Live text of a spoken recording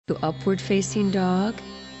to upward facing dog.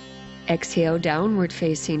 Exhale, downward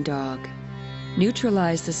facing dog.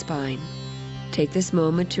 Neutralize the spine. Take this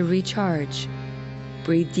moment to recharge.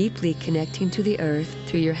 Breathe deeply, connecting to the earth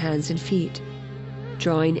through your hands and feet,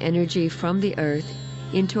 drawing energy from the earth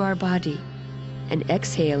into our body, and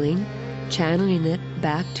exhaling, channeling it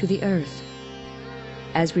back to the earth.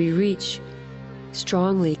 As we reach,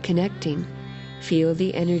 strongly connecting, feel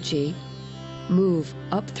the energy move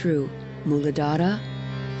up through Muladhara,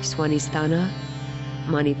 Swanistana,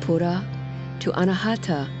 Manipura, to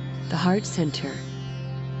Anahata, the heart center.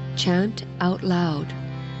 Chant out loud.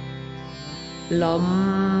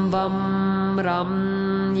 Lam bam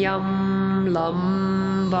ram yam,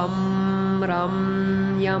 lam bam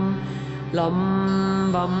ram yam,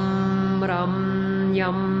 lam bam ram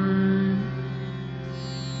yam.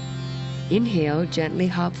 Inhale, gently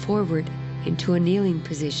hop forward into a kneeling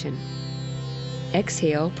position.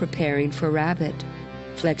 Exhale, preparing for rabbit.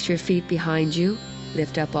 Flex your feet behind you,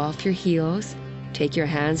 lift up off your heels, take your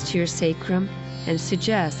hands to your sacrum, and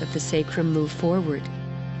suggest that the sacrum move forward.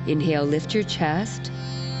 Inhale, lift your chest.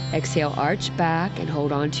 Exhale, arch back and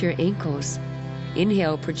hold on to your ankles.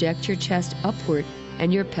 Inhale, project your chest upward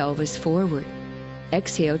and your pelvis forward.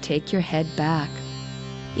 Exhale, take your head back.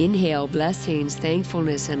 Inhale, blessings,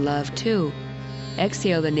 thankfulness, and love too.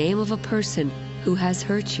 Exhale, the name of a person who has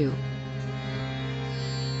hurt you.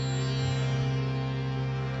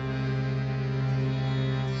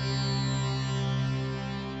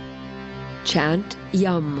 Chant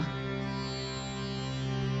yum.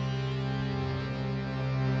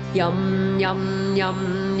 Yum, yum,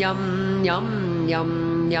 yum, yum, yum,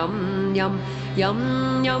 yum, yum, yum,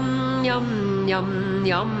 yum, yum, yum, yum,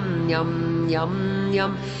 yum, yum, yum,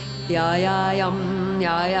 yum, ya ya yum,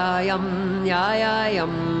 ya ya yum, ya ya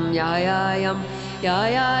yum, ya ya yum, ya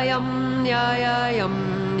ya yum, ya ya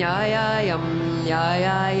yum, ya ya yum, ya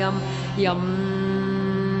ya yum, yum.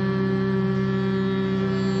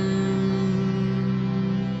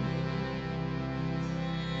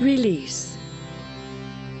 Release.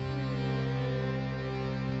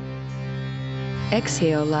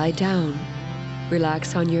 Exhale, lie down.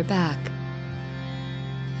 Relax on your back.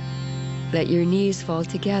 Let your knees fall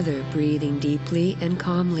together, breathing deeply and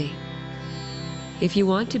calmly. If you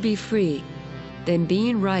want to be free, then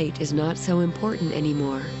being right is not so important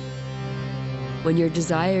anymore. When your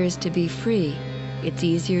desire is to be free, it's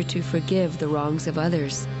easier to forgive the wrongs of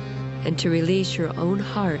others and to release your own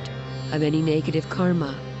heart of any negative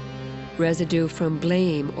karma, residue from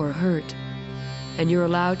blame or hurt, and you're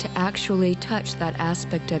allowed to actually touch that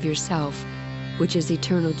aspect of yourself, which is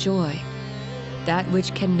eternal joy, that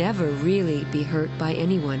which can never really be hurt by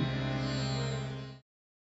anyone.